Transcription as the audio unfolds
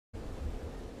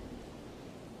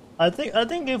I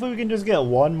think if we can just get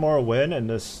one more win in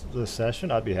this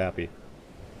session, I'd be happy.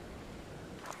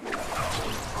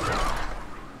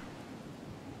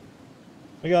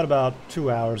 We got about 2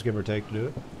 hours, give or take, to do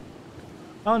it.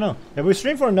 Oh no, if we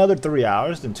stream for another 3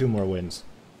 hours, then 2 more wins.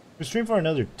 If we stream for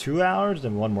another 2 hours,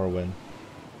 then 1 more win.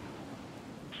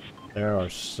 There are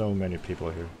so many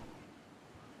people here.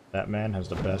 That man has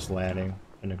the best landing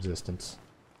in existence.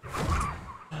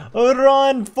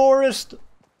 Run, Forest!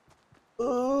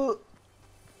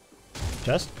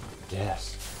 Chest?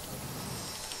 Yes.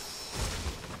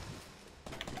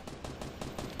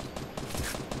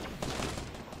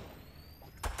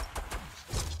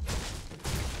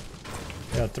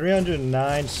 Yeah,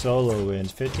 309 solo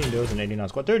wins, 15 duos, and 89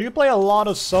 squad. Dude, you play a lot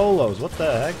of solos. What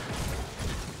the heck?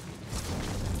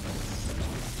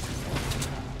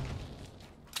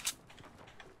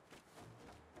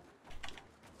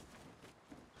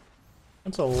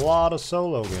 That's a lot of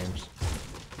solo games.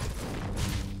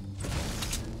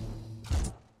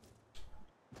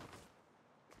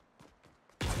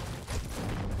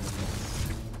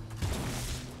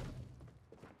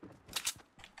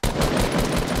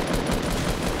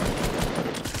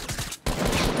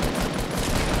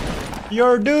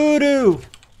 You're doo-doo!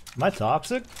 Am I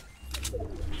toxic?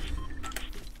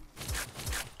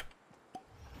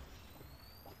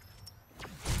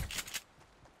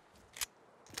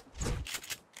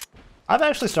 I've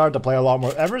actually started to play a lot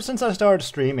more. Ever since I started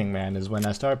streaming, man, is when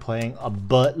I started playing a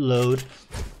buttload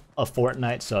of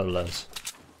Fortnite solos.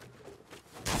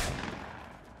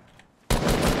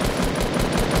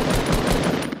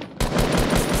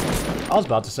 I was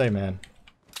about to say, man.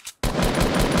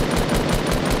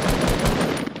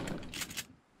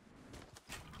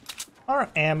 Our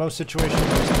ammo situation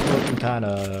is looking kind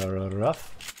of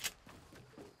rough.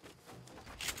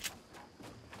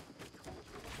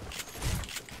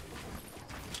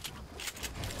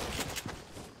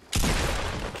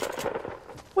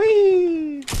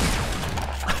 Whee!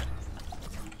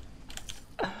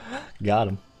 Got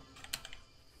him.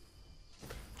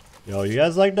 Yo, you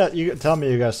guys like that? You tell me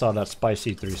you guys saw that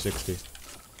spicy 360.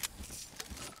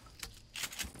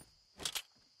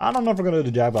 I don't know if we're gonna do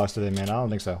the Jackbox today, man. I don't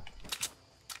think so.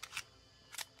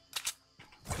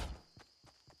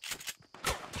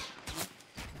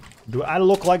 Do I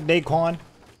look like Daquan?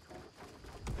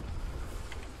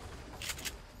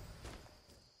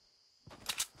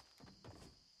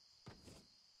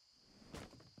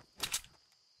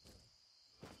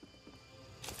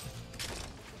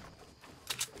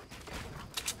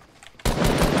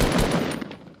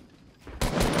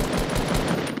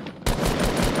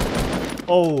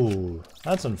 Oh,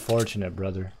 that's unfortunate,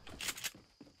 brother.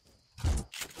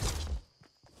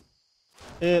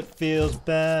 It feels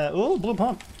bad. Oh, blue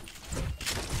pump.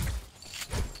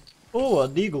 Oh, a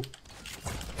deagle.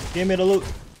 Give me the loot.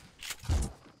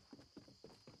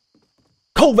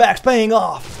 Kovacs paying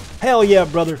off. Hell yeah,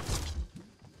 brother.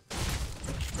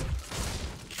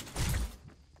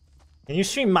 Can you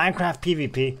stream Minecraft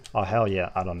PvP? Oh, hell yeah.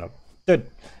 I don't know.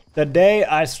 The day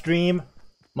I stream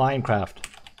Minecraft,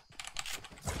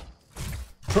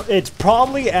 it's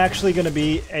probably actually going to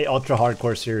be a ultra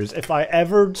hardcore series if I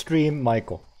ever stream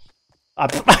Michael. I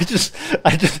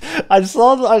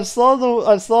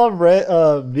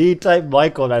saw V type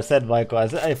Michael and I said Michael. I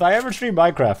said if I ever stream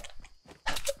Minecraft,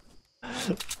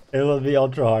 it will be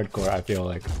ultra hardcore. I feel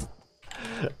like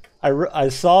I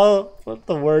saw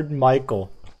the word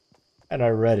Michael and I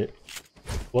read it.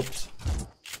 Whoops.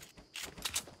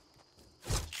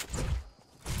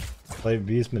 Play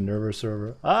Beast Minerva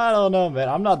server. I don't know, man.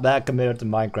 I'm not that committed to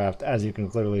Minecraft, as you can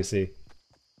clearly see.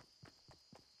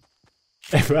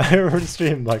 If I ever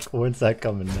stream, like, when's that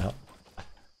coming now?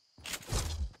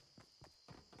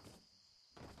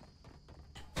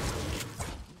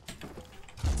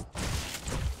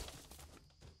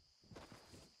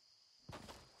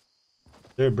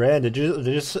 Dude, Brand, did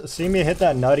you see me hit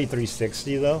that nutty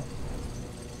 360 though?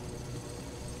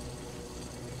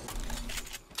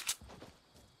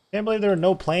 Can't believe there are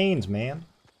no planes, man.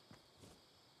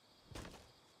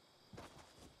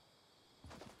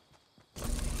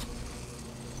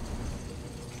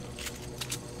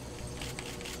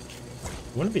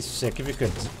 Wouldn't it be sick if you could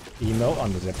emote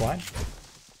on the zipline?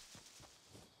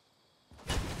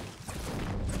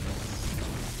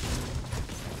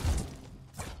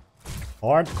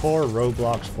 Hardcore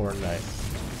Roblox Fortnite.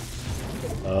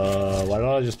 Why don't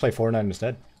I just play Fortnite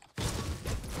instead?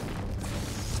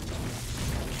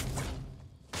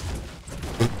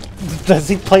 Does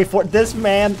he play for this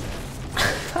man?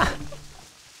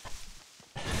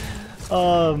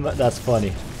 That's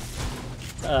funny.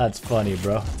 That's funny,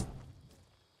 bro.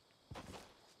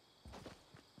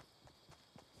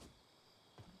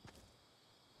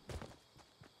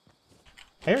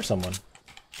 I hear someone.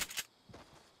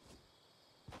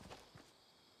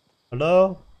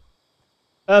 Hello?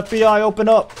 FBI, open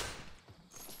up!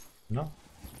 No?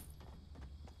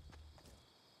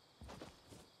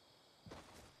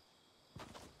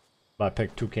 But I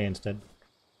picked 2K instead.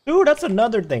 Dude, that's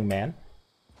another thing, man.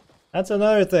 That's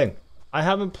another thing. I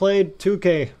haven't played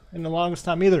 2K in the longest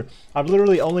time either. I've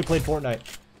literally only played Fortnite.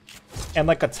 And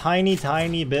like a tiny,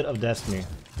 tiny bit of Destiny.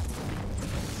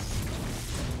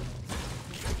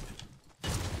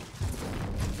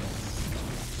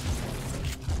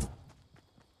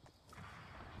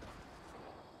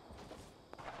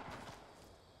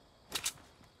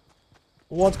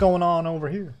 What's going on over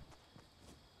here?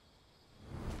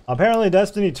 Apparently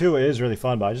Destiny 2 is really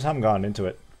fun, but I just haven't gotten into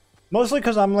it. Mostly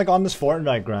because I'm like on this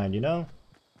Fortnite grind, you know?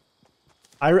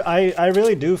 I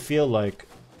really do feel like...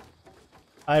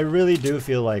 I'm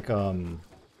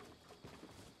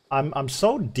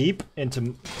so deep into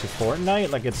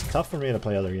Fortnite, like it's tough for me to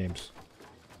play other games.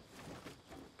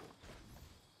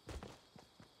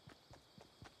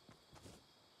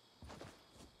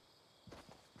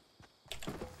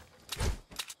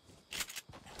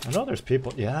 I know there's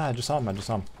people. Yeah, I just saw him.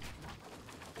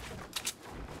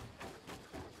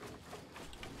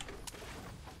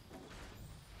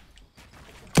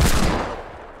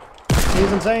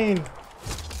 He's insane.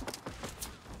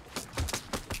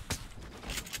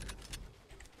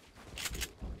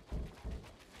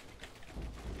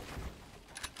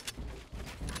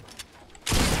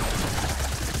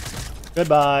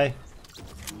 Goodbye.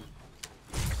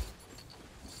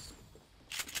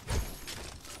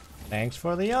 Thanks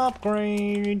for the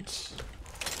upgrade.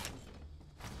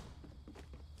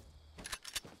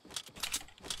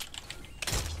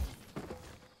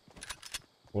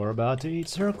 We're about to eat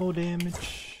circle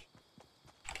damage.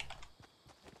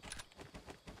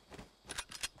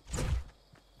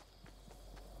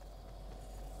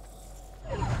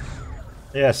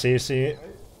 Yeah, see.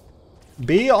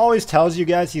 B always tells you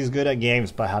guys he's good at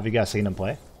games, but have you guys seen him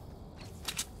play?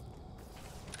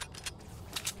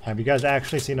 Have you guys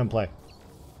actually seen him play?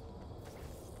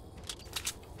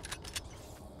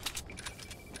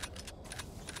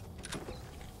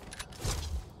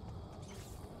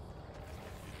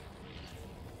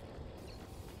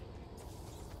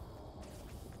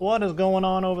 What is going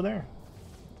on over there?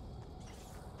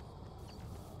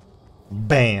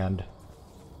 Banned.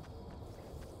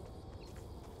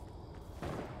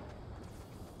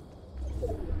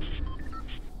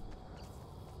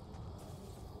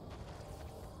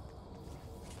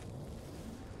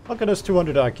 Look at this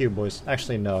 200 IQ, boys.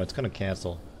 Actually, no, it's gonna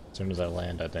cancel as soon as I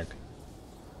land, I think.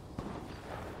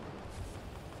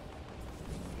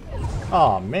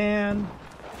 Aw, man.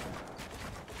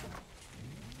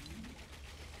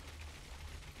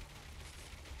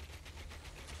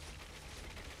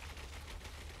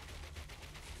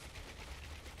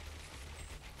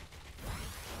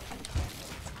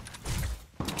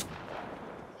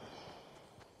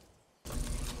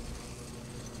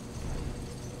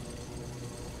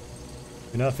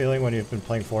 You know that feeling when you've been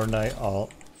playing Fortnite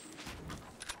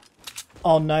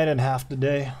all night and half the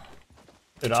day?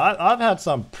 Dude, I've had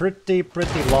some pretty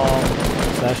long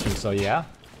sessions, so yeah,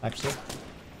 actually.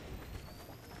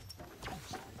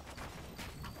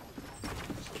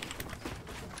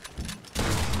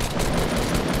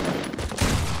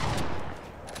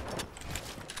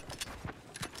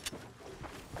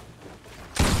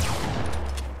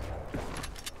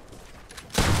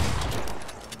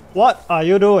 What are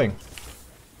you doing?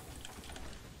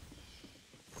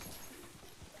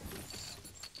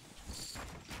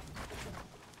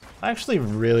 I actually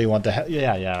really want to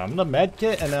yeah, I'm the med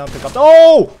kit and then I'll pick up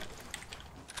oh!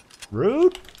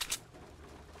 Rude?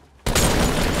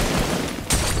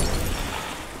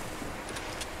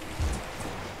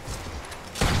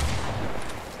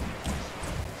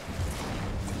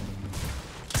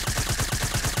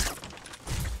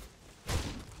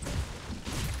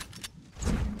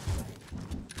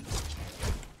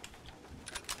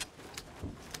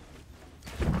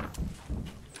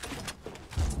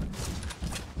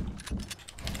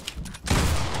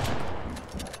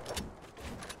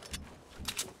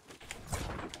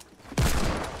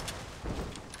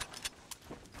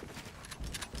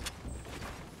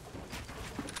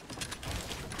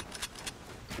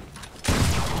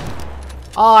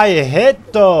 I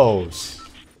hit those.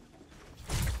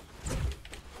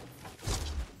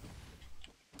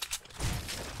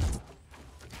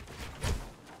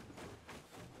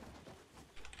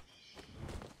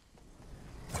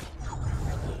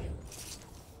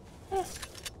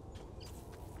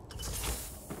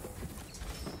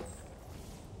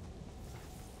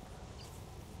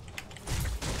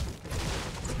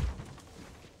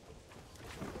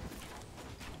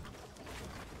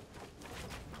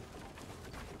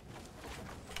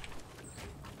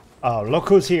 Oh, look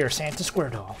who's here, Santa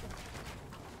Squirtle.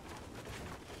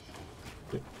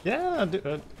 Yeah,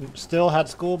 still had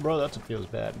school, bro. That's what feels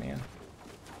bad, man.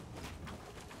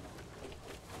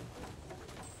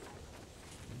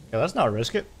 Yeah, let's not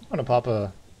risk it. I'm gonna pop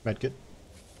a medkit.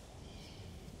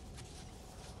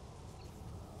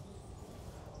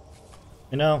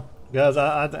 You know, guys,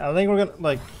 I think we're gonna,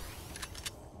 like...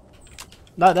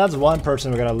 That's one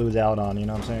person we're gonna lose out on, you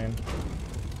know what I'm saying?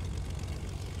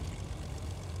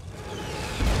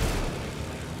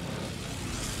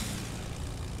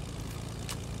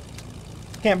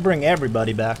 Can't bring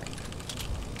everybody back.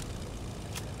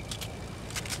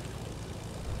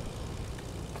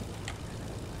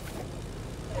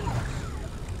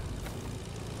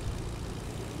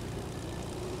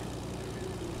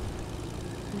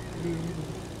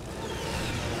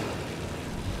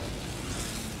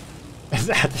 Is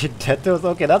that your death toast?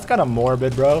 Okay, that's kind of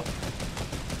morbid, bro.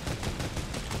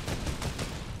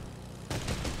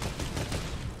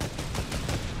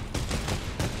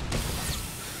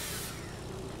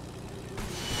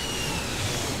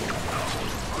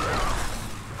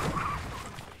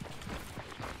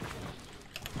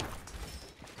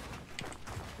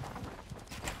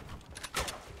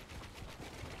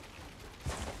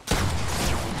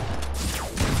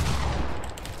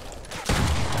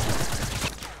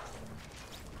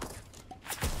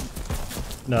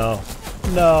 No.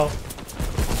 No.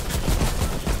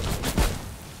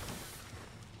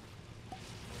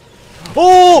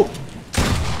 Oh!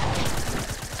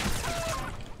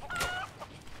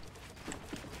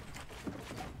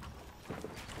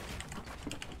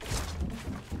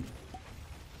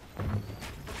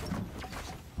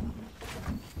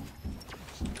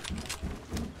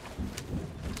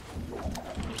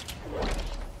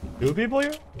 Two people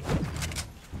here?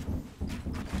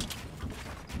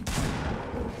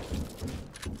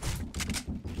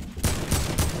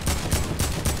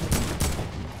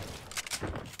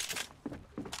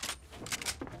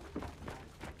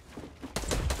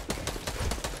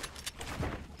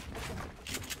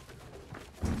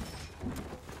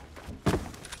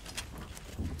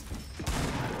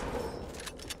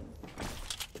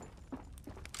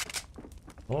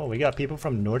 Oh, we got people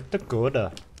from North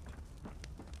Dakota.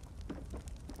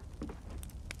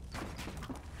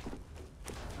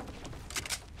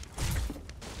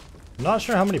 I'm not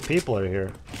sure how many people are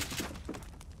here.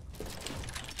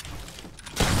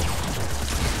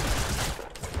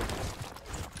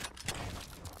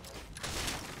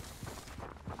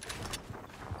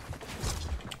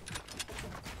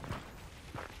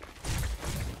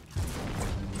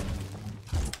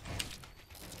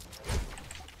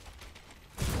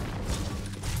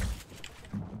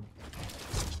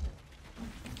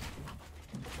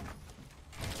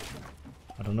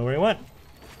 I don't know where he went.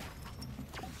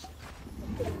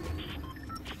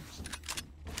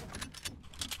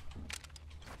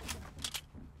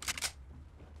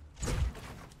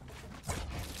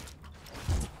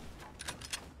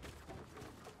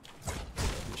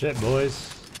 Shit,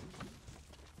 boys.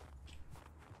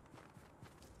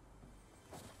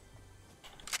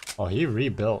 Oh, he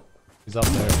rebuilt. He's up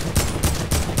there.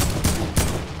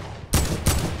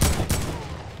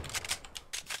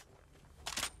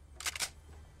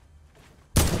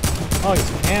 Oh,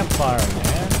 he's campfiring,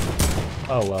 man.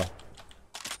 Oh, well.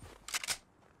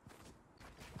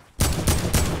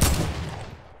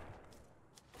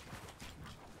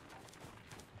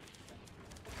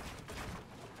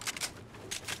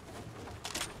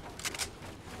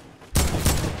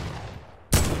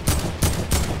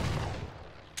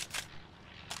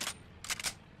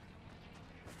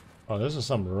 Oh, this is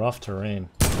some rough terrain.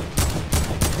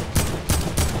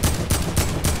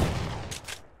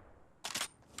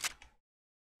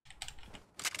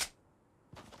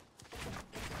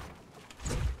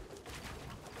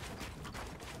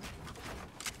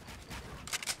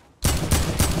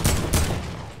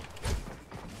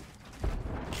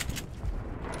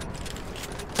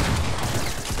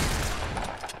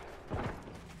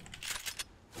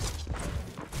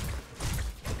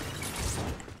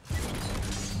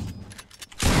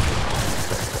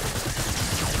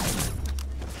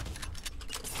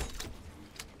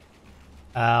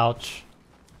 Ouch.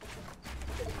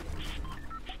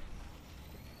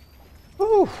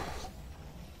 Whew.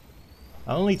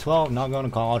 Only 12, not going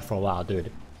to college for a while,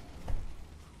 dude.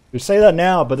 You say that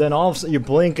now, but then all of a sudden you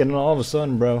blink and all of a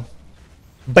sudden, bro,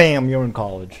 bam, you're in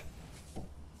college.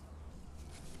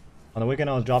 On the weekend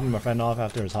I was dropping my friend off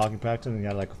after his hockey practice and he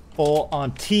got like full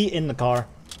on tea in the car.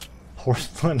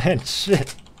 Porcelain and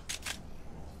shit.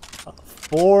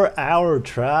 4-hour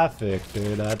traffic,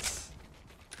 dude, that's...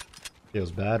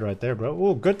 Feels bad right there, bro.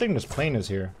 Ooh, good thing this plane is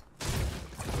here.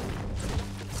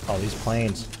 Oh, these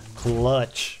planes.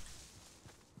 Clutch.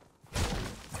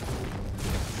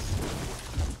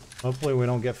 Hopefully we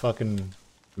don't get fucking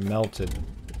melted.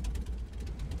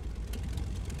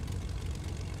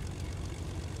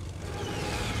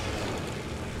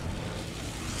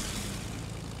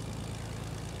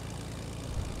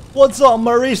 What's up,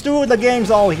 Maurice? Dude, the game's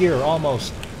all here,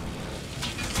 almost.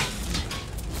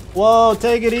 Whoa,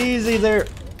 take it easy there.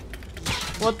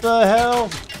 What the hell?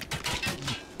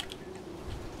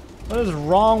 What is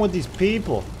wrong with these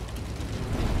people?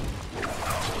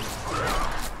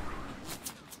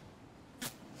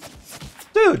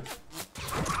 Dude!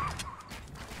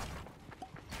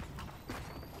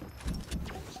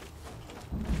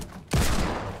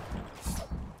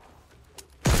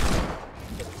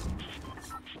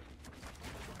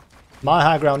 My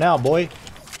high ground now, boy.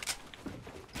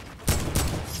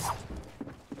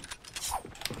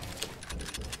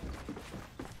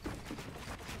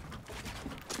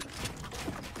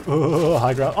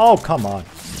 High ground. Oh, come on.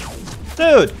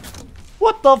 Dude!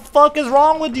 What the fuck is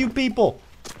wrong with you people?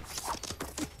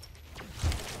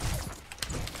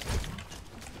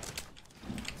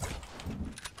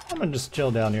 I'm gonna just chill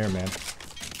down here, man.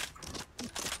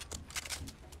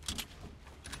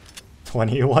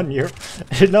 21 year?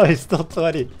 No, he's still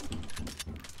 20.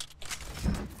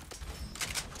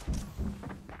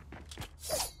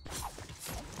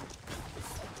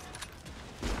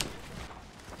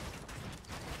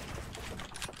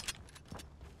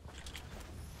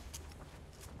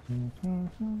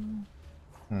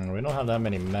 We don't have that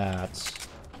many mats.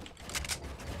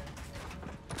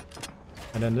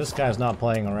 And then this guy's not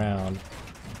playing around.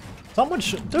 Someone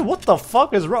should... Dude, what the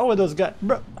fuck is wrong with those guys?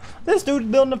 Bro, this dude's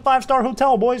building a 5-star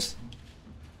hotel, boys.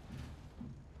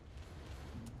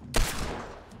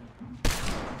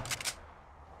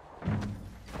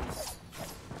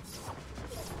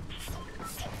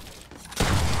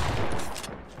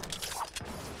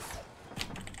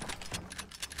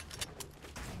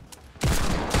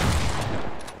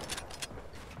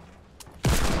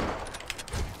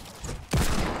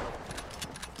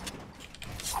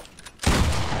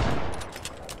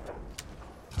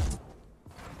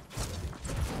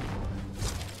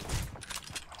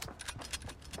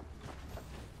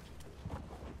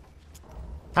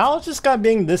 How is this guy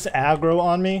being this aggro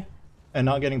on me and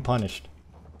not getting punished?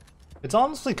 It's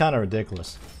honestly kind of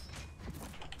ridiculous.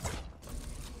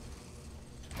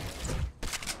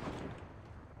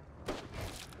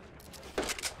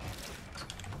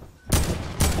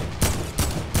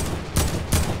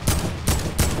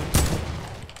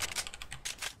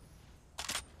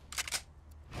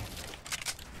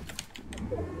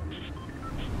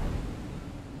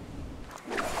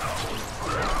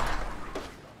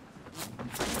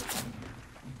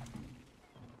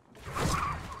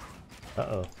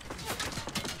 Uh-oh.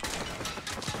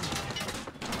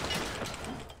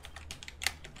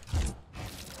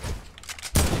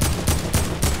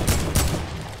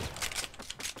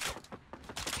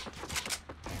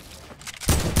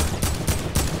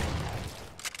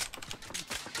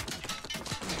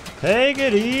 Take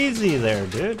it easy there,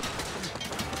 dude.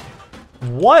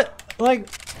 What? Like,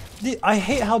 I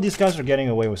hate how these guys are getting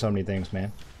away with so many things,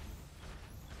 man.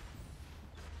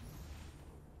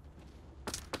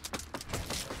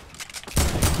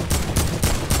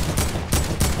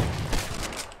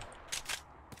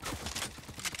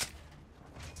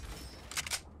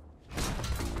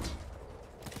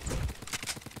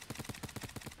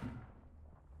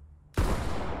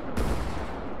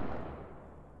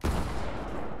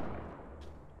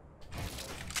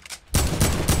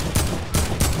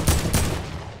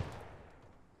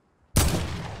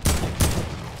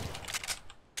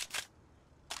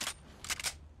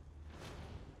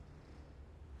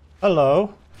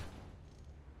 Hello.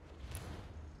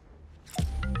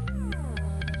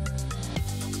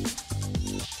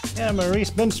 Yeah,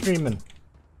 Maurice been streaming.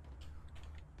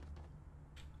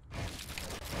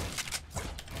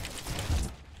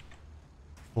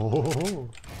 Oh.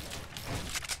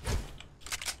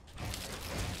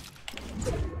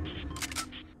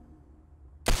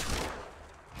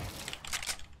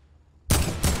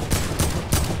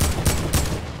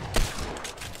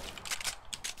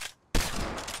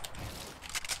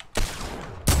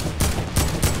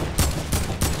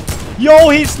 Yo,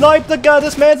 he sniped the guy.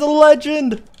 This man's a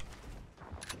legend.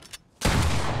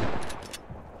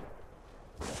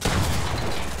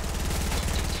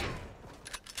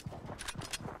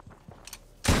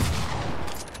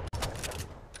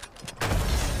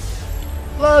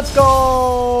 Let's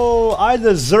go. I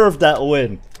deserve that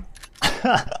win.